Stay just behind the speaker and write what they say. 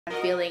I'm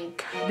feeling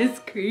kind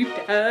of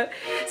creeped out.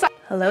 So,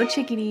 hello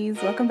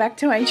chickadees, welcome back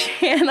to my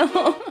channel.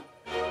 It's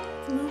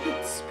a little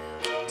bit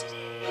spooky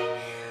today.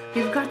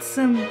 We've got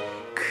some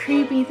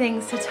creepy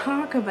things to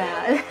talk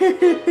about.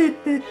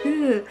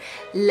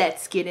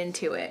 Let's get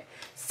into it.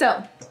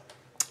 So,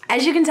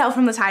 as you can tell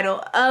from the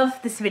title of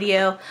this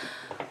video,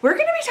 we're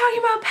gonna be talking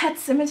about Pet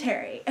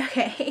Sematary,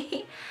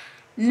 okay?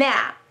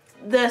 Now,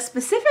 the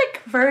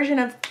specific version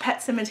of Pet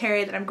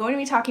Sematary that I'm going to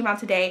be talking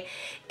about today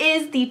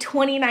is the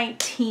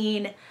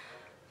 2019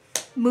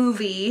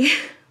 movie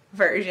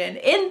version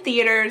in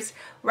theaters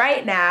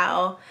right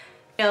now.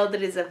 I know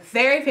that is a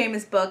very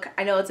famous book.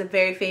 I know it's a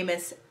very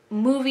famous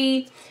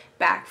movie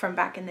back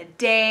in the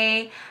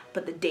day,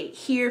 but the date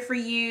here for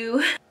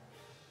you.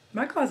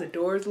 My closet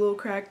door is a little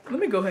cracked. Let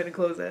me go ahead and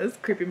close that. It's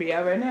creeping me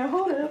out right now.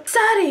 Hold up.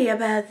 Sorry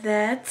about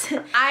that.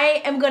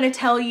 I am going to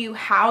tell you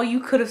how you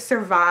could have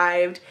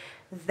survived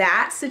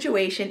that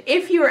situation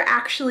if you were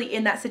actually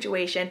in that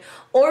situation,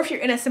 or if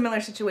you're in a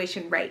similar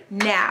situation right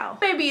now.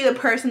 Maybe the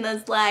person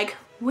that's like,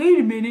 wait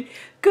a minute,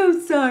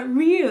 ghosts aren't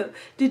real.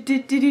 None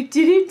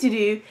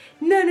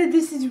of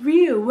this is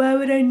real. Why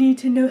would I need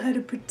to know how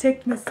to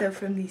protect myself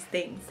from these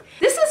things?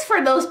 This is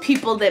for those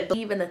people that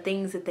believe in the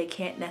things that they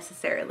can't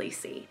necessarily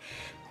see.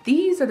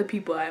 These are the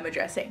people I'm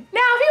addressing. Now,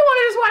 if you want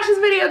to just watch this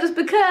video just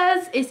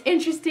because it's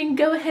interesting,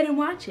 go ahead and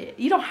watch it.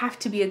 You don't have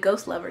to be a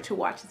ghost lover to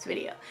watch this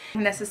video. You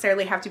don't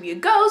necessarily have to be a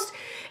ghost.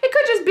 It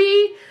could just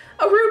be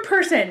a rude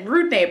person,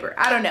 rude neighbor,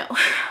 I don't know.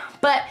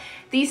 But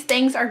these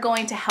things are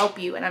going to help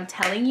you, and I'm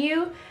telling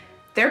you,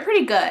 they're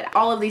pretty good.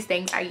 All of these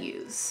things I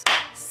use.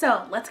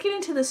 So let's get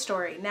into the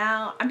story.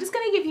 Now, I'm just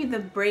gonna give you the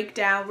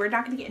breakdown. We're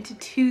not gonna get into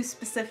too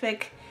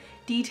specific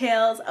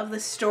details of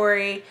the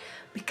story,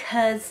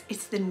 because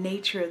it's the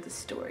nature of the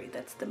story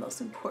that's the most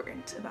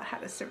important about how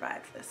to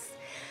survive this.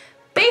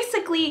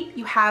 Basically,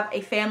 you have a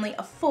family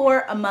of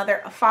four, a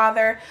mother, a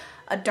father,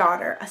 a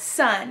daughter, a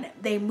son.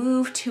 They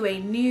move to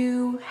a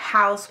new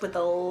house with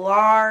a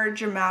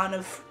large amount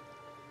of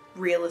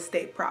real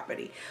estate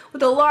property.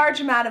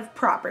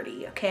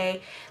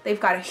 Okay?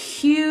 They've got a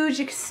huge,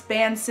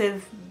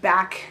 expansive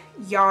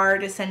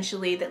backyard,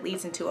 essentially, that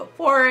leads into a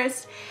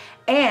forest,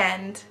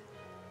 and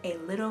a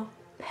little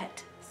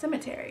pet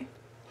cemetery.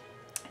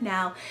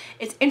 Now,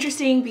 it's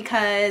interesting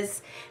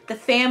because the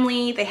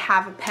family, they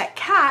have a pet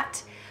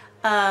cat.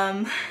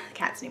 The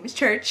cat's name is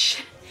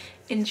Church.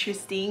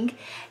 Interesting.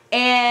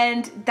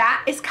 And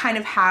that is kind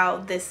of how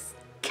this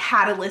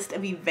catalyst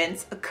of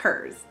events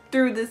occurs,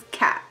 through this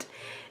cat.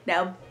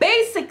 Now,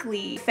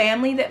 basically,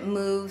 family that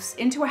moves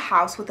into a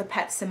house with a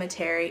pet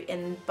cemetery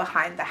in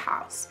behind the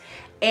house.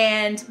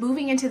 And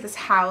moving into this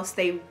house,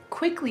 they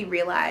quickly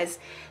realize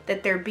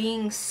that they're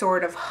being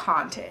sort of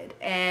haunted.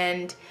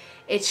 And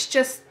it's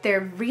just,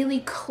 they're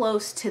really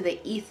close to the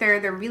ether.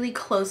 They're really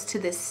close to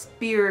this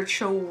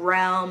spiritual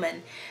realm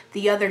and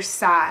the other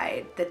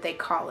side that they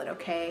call it,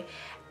 okay?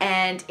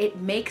 And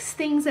it makes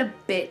things a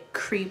bit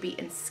creepy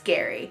and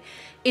scary.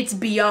 It's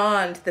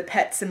beyond the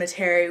pet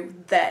cemetery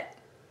that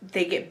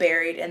they get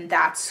buried, and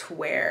that's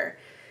where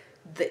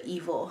the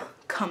evil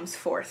comes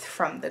forth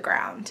from the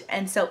ground.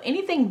 And so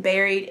anything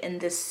buried in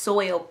this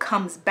soil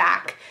comes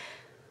back,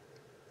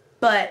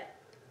 but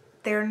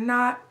they're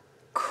not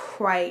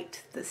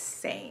quite the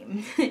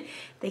same.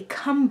 They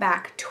come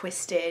back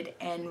twisted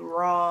and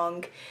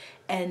wrong.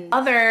 And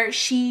mother,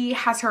 she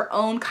has her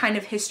own kind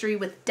of history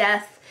with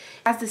death,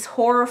 has this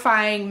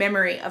horrifying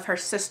memory of her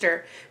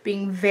sister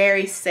being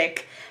very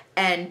sick,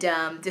 and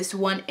this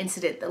one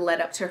incident that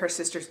led up to her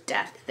sister's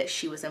death that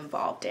she was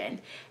involved in.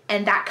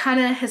 And that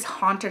kind of has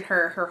haunted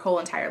her whole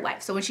entire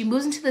life. So when she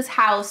moves into this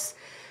house,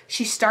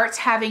 she starts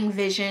having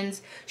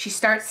visions, she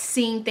starts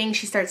seeing things,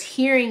 she starts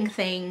hearing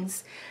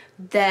things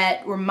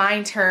that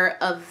remind her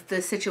of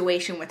the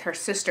situation with her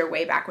sister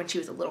way back when she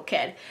was a little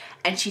kid.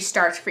 And she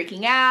starts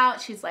freaking out.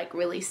 She's like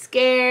really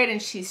scared,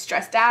 and she's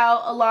stressed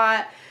out a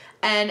lot.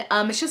 And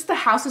it's just the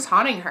house is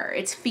haunting her.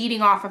 It's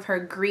feeding off of her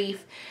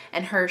grief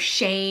and her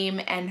shame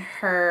and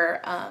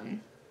her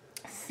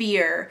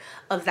fear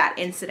of that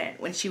incident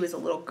when she was a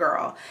little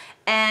girl.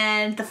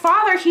 And the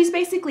father, he's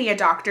basically a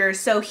doctor,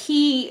 so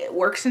he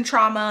works in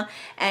trauma,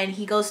 and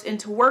he goes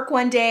into work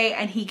one day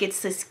and he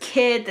gets this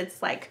kid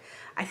that's like,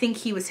 I think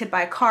he was hit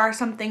by a car or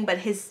something, but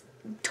his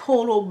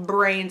total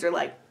brains are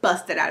like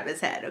busted out of his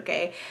head,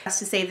 okay? Has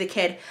to save the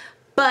kid,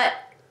 but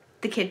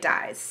the kid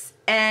dies.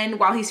 And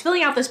while he's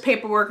filling out this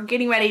paperwork,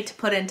 getting ready to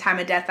put in time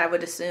of death, I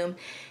would assume,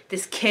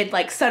 this kid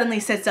like suddenly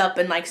sits up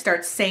and like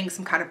starts saying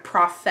some kind of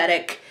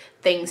prophetic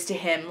things to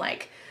him,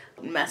 like,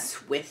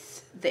 mess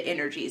with the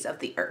energies of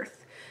the earth.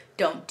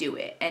 Don't do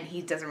it. And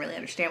he doesn't really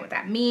understand what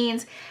that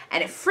means,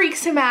 and it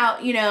freaks him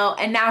out, you know,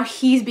 and now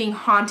he's being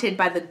haunted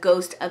by the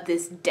ghost of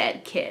this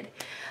dead kid.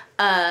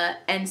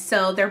 And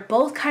so they're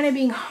both kind of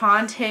being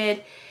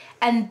haunted,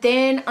 and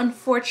then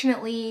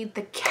unfortunately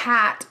the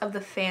cat of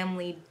the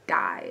family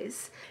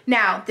dies.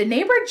 Now, the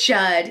neighbor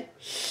Judd,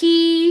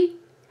 he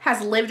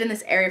has lived in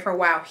this area for a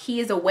while. He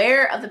is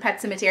aware of the pet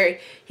cemetery.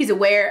 He's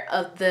aware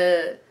of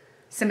the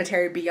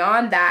cemetery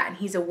beyond that, and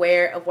he's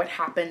aware of what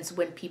happens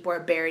when people are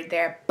buried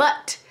there,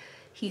 but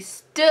he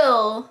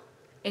still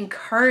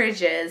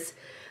encourages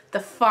the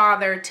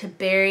father to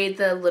bury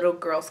the little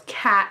girl's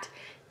cat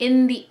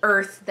in the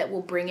earth that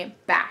will bring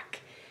it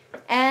back.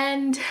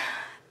 And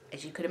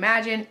as you could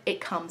imagine,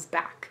 it comes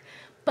back,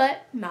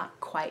 but not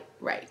quite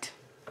right.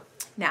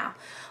 Now,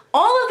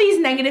 all of these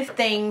negative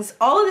things,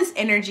 all of this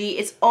energy,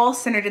 is all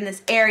centered in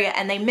this area,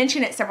 and they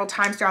mention it several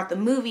times throughout the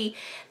movie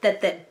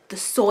that the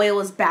soil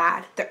is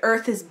bad, the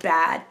earth is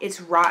bad,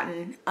 it's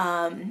rotten,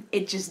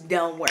 it just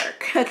don't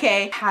work,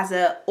 okay? It has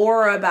a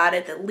aura about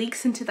it that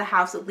leaks into the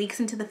house, it leaks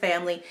into the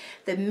family,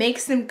 that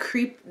makes them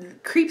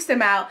creeps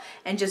them out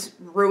and just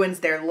ruins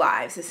their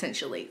lives,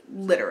 essentially,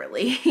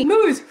 literally. The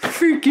movie's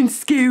freaking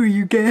scary,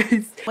 you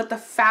guys. What the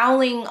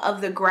fouling of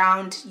the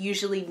ground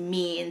usually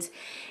means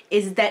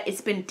is that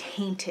it's been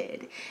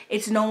tainted.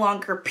 It's no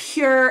longer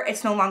pure,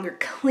 it's no longer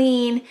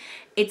clean,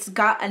 it's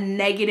got a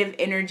negative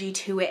energy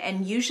to it,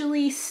 and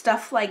usually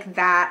stuff like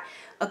that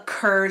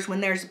occurs when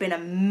there's been a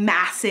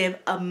massive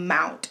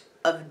amount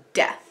of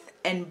death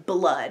and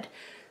blood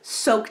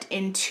soaked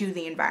into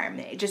the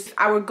environment. If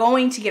I were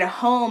going to get a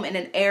home in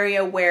an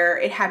area where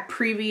it had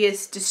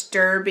previous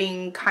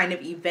disturbing kind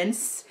of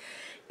events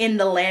in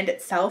the land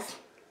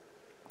itself,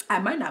 I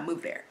might not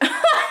move there.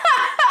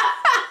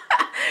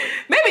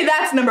 Maybe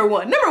that's number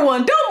one. Number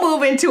one, don't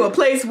move into a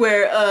place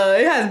where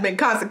it hasn't been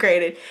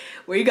consecrated,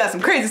 where you got some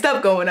crazy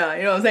stuff going on,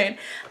 you know what I'm saying?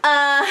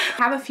 I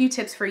have a few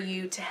tips for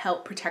you to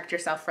help protect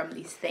yourself from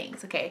these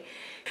things, okay?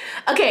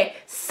 Okay,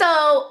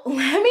 so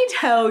let me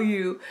tell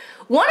you,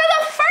 one of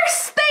the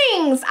first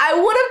things I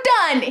would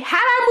have done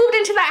had I moved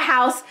into that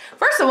house,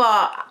 first of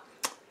all,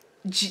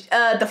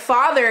 the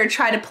father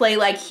tried to play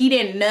like he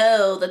didn't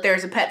know that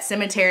there's a pet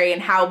cemetery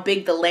and how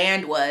big the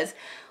land was.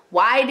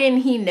 Why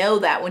didn't he know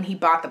that when he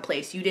bought the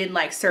place? You didn't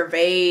like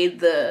survey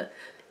the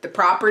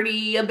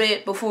property a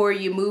bit before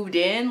you moved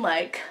in?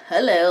 Like,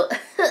 hello,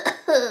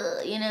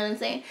 you know what I'm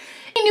saying?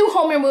 Any new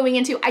home you're moving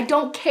into, I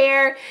don't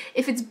care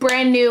if it's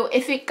brand new,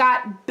 if it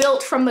got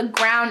built from the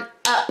ground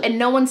up and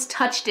no one's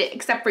touched it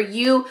except for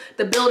you,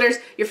 the builders,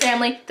 your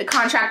family, the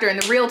contractor,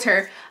 and the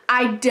realtor,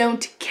 I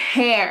don't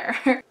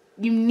care.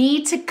 You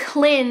need to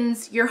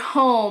cleanse your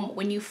home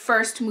when you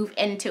first move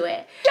into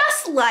it.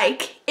 Just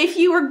like if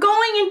you were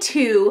going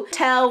into a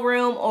hotel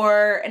room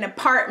or an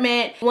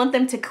apartment, you want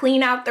them to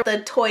clean out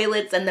the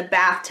toilets and the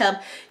bathtub.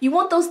 You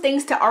want those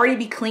things to already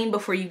be clean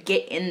before you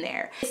get in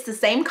there. It's the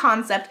same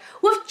concept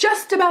with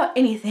just about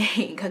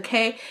anything,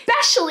 okay?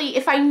 Especially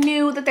if I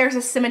knew that there's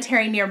a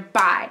cemetery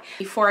nearby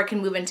before I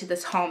can move into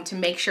this home, to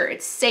make sure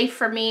it's safe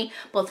for me,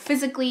 both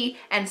physically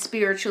and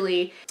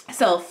spiritually.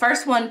 So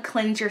first one,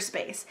 cleanse your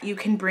space. You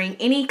can bring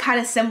any kind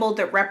of symbol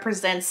that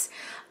represents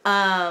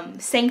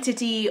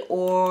sanctity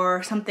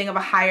or something of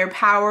a higher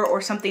power or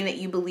something that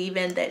you believe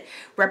in that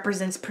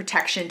represents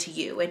protection to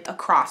you, a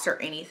cross or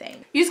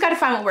anything. You just gotta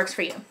find what works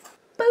for you.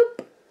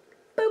 Boop,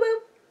 boop, boop.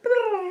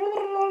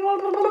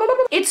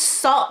 It's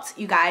salt,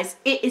 you guys.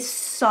 It is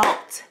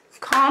salt.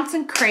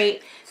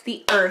 Consecrate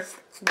the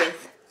earth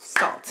with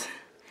salt.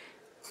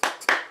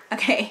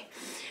 Okay.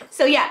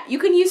 So yeah, you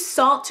can use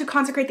salt to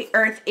consecrate the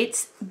earth.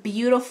 It's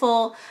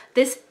beautiful.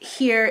 This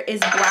here is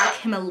black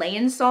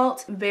Himalayan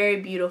salt.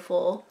 Very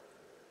beautiful.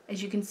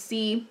 As you can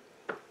see,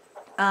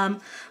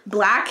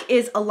 black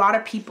is, a lot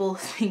of people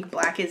think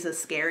black is a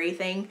scary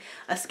thing,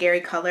 a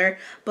scary color,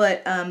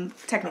 but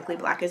technically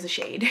black is a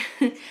shade.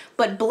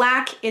 But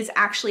black is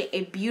actually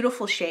a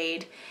beautiful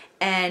shade,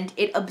 and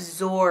it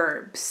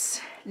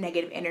absorbs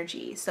negative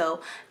energy.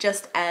 So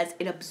just as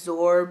it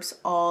absorbs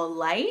all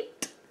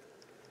light,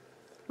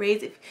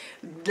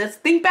 let's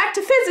think back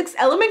to physics,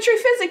 elementary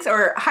physics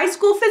or high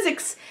school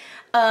physics.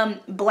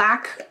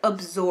 Black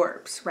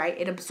absorbs, right?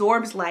 It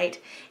absorbs light.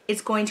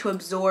 It's going to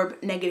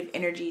absorb negative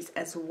energies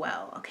as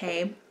well,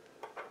 okay?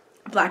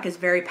 Black is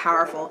very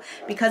powerful.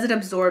 Because it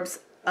absorbs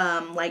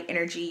light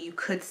energy, you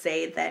could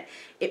say that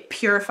it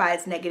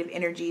purifies negative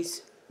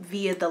energies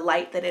via the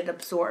light that it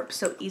absorbs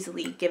so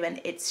easily,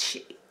 given its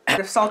shape.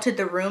 I've salted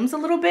the rooms a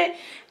little bit,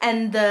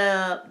 and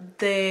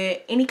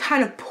any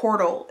kind of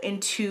portal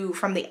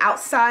from the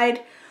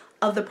outside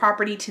of the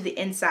property to the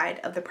inside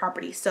of the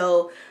property.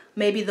 So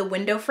maybe the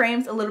window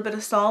frames, a little bit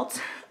of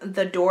salt.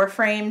 The door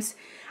frames,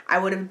 I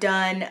would have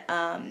done,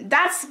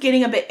 that's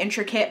getting a bit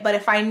intricate, but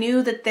if I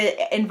knew that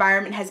the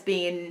environment has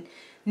been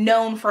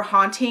known for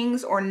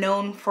hauntings or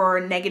known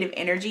for negative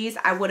energies,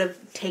 I would have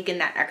taken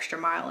that extra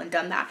mile and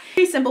done that.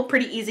 Pretty simple,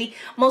 pretty easy.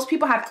 Most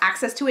people have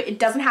access to it. It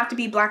doesn't have to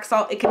be black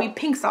salt. It could be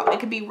pink salt.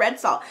 It could be red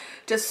salt.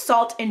 Just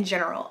salt in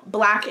general.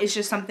 Black is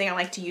just something I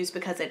like to use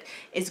because it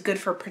is good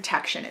for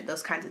protection and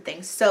those kinds of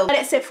things. So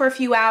let it sit for a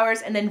few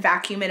hours and then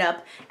vacuum it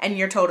up and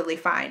you're totally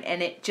fine.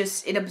 And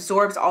it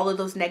absorbs all of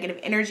those negative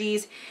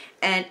energies,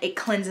 and it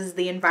cleanses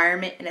the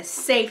environment in a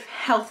safe,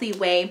 healthy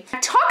way. I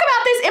talk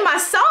about this in my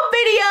salt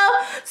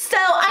video, so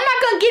I'm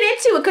not gonna get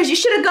into it because you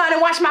should have gone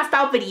and watched my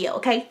salt video,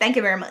 okay? Thank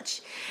you very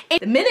much. And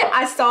the minute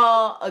I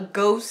saw a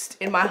ghost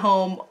in my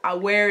home,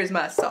 where is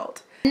my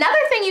salt? Another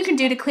thing you can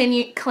do to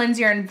cleanse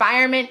your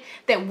environment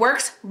that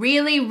works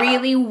really,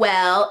 really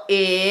well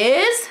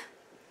is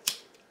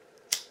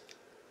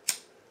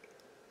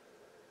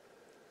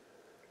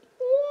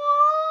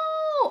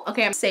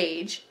Okay,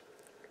 sage.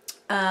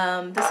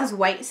 This is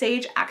white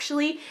sage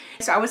actually.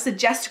 So I would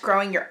suggest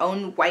growing your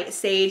own white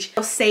sage.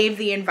 It'll save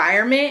the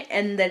environment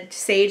and the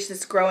sage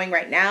that's growing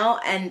right now,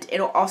 and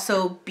it'll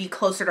also be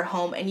closer to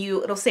home, and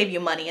it'll save you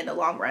money in the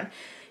long run.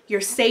 You're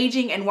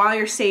saging, and while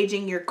you're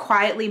saging, you're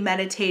quietly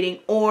meditating,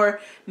 or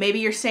maybe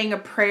you're saying a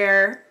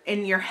prayer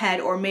in your head,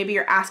 or maybe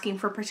you're asking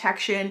for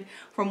protection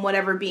from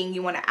whatever being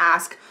you want to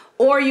ask,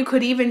 or you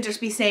could even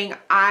just be saying,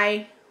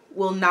 I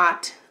will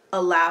not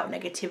allow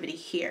negativity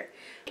here.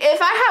 If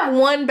I have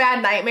one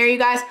bad nightmare, you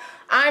guys,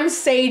 I'm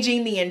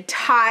saging the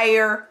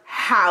entire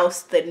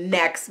house the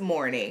next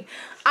morning.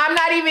 I'm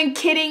not even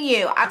kidding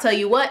you. I'll tell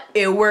you what,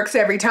 it works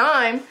every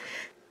time.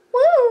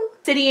 Woo!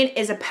 Obsidian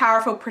is a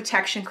powerful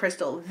protection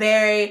crystal.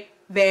 Very,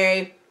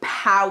 very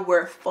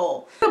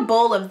powerful. Put a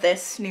bowl of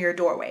this near your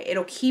doorway.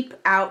 It'll keep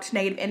out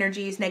negative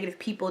energies, negative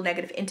people,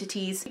 negative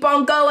entities. Keep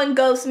on going,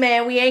 ghost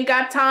man. We ain't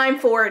got time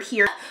for it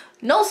here.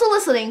 No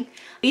soliciting.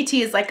 ET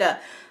is like a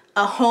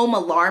home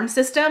alarm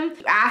system.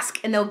 You ask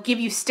and they'll give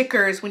you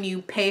stickers when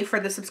you pay for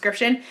the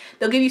subscription.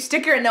 They'll give you a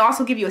sticker, and they'll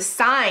also give you a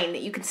sign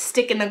that you can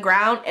stick in the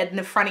ground in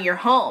the front of your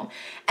home.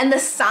 And the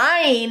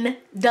sign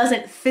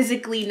doesn't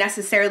physically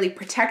necessarily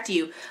protect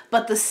you,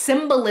 but the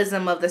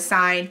symbolism of the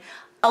sign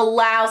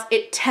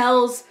it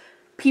tells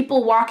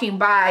people walking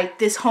by,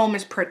 this home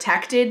is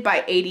protected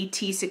by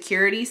ADT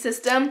security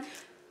system.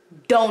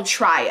 Don't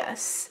try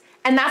us.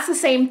 And that's the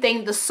same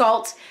thing the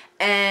salt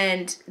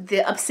and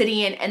the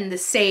obsidian and the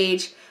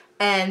sage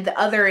and the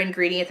other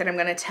ingredient that I'm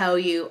gonna tell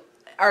you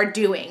are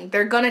doing.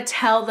 They're gonna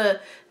tell the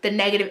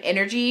negative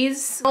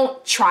energies,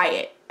 don't try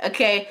it,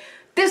 okay?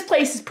 This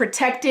place is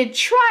protected,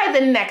 try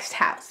the next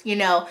house, you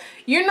know?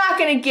 You're not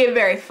gonna get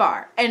very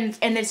far, and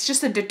it's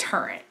just a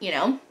deterrent, you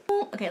know?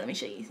 Okay, let me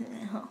show you.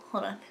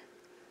 Hold on.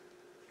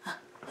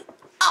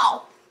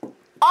 Oh!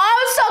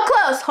 Oh, so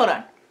close, hold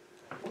on.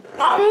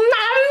 Nom, nom,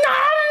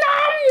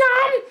 nom,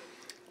 nom.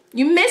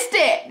 You missed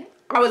it.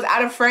 I was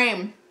out of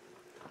frame.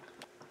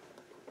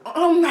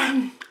 Oh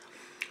man,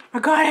 I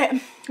got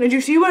it. Did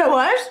you see what it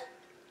was?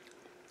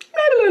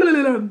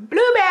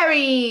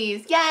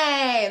 Blueberries,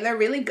 yay, they're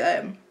really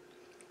good.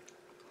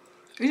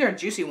 These are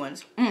juicy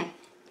ones. I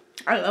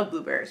love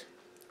blueberries.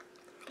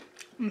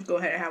 Let's go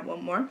ahead and have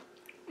one more.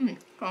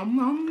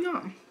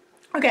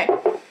 Okay,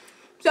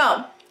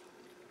 so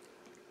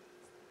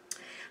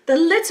the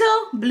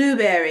little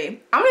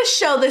blueberry. I'm gonna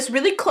show this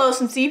really close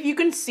and see if you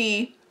can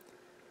see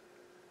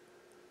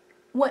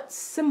what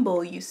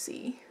symbol you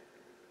see.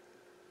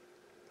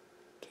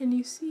 Can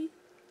you see?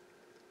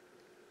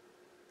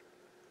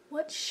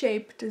 What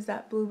shape does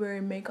that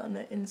blueberry make on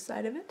the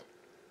inside of it?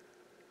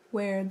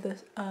 Where the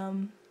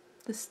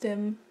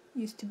stem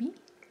used to be?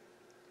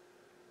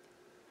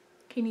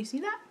 Can you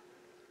see that?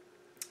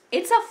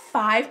 It's a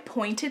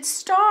 5-pointed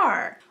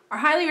star. Are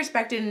highly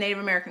respected in Native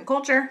American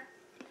culture,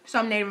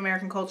 some Native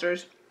American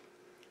cultures,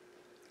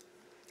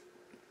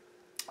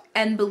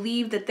 and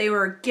believe that they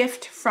were a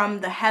gift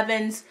from the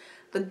heavens,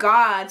 the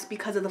gods,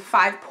 because of the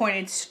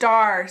 5-pointed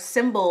star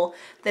symbol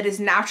that is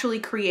naturally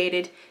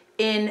created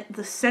in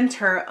the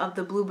center of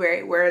the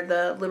blueberry where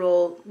the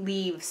little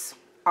leaves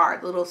are.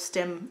 The little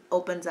stem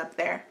opens up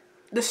there.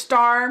 The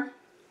star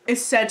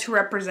is said to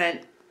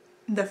represent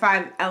the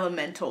 5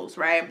 elementals,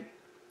 right?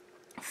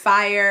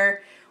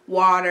 Fire,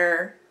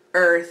 water,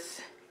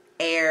 earth,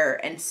 air,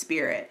 and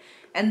spirit.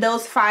 And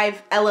those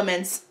 5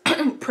 elements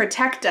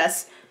protect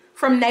us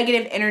from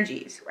negative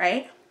energies,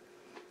 right?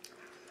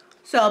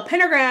 So a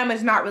pentagram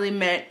is not really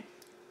meant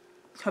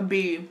to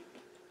be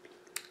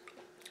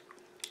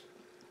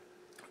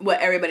what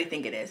everybody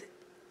think it is.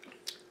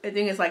 I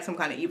think it's like some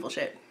kind of evil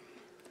shit.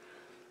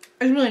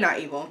 It's really not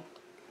evil.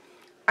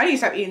 I need to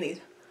stop eating these.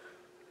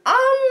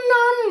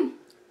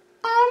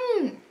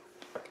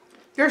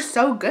 They're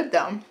so good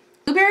though.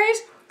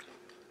 Blueberries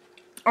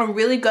are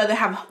really good.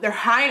 They're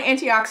high in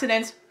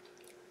antioxidants.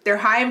 They're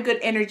high in good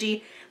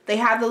energy. They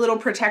have the little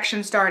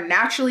protection star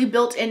naturally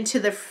built into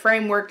the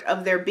framework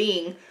of their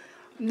being.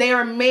 They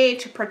are made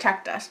to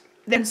protect us.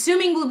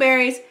 Consuming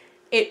blueberries,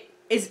 it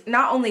is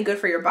not only good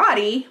for your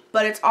body,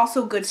 but it's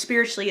also good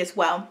spiritually as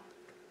well.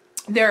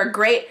 They're a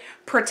great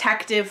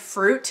protective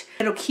fruit.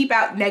 It'll keep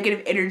out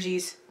negative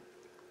energies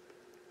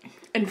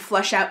and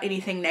flush out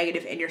anything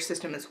negative in your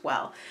system as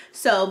well.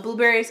 So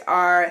blueberries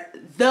are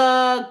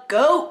the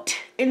GOAT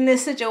in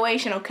this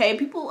situation, okay?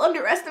 People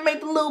underestimate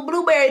the little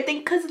blueberry.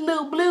 Think because it's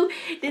little blue,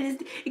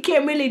 it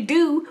can't really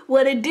do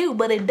what it do,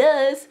 but it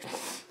does.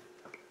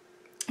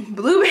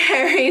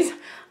 Blueberries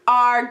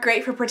are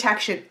great for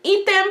protection.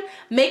 Eat them,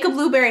 make a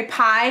blueberry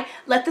pie,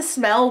 let the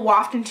smell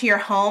waft into your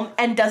home,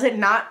 and does it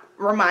not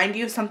remind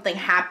you of something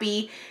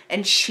happy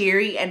and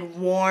cheery and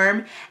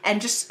warm? And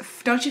just,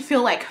 don't you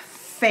feel like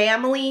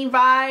family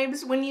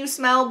vibes when you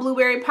smell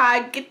blueberry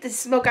pie? Get the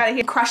smoke out of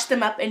here. Crush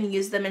them up and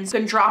use them. And you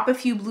can drop a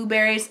few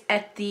blueberries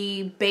at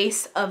the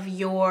base of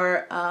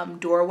your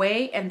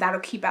doorway, and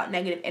that'll keep out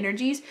negative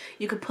energies.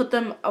 You could put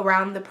them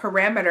around the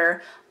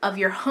perimeter of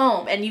your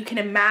home, and you can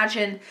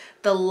imagine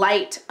the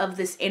light of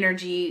this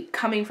energy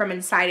coming from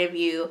inside of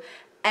you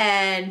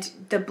and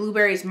the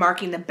blueberries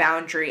marking the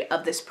boundary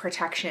of this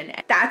protection.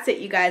 That's it,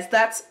 you guys.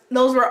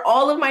 Those were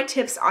all of my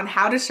tips on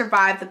how to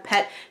survive the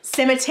pet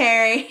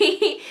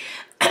cemetery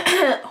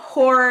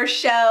horror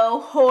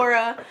show,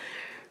 horror.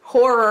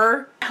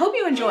 I hope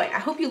you enjoyed. I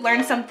hope you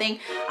learned something.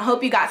 I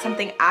hope you got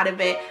something out of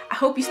it. I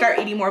hope you start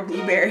eating more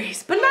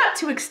blueberries, but not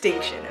to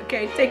extinction,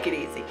 okay? Take it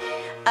easy.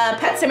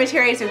 Pet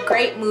Sematary is a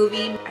great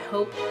movie. I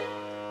hope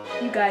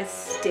you guys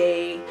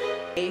stay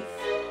safe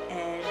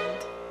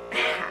and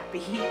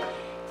happy.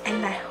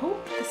 And I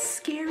hope the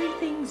scary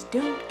things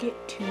don't get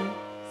too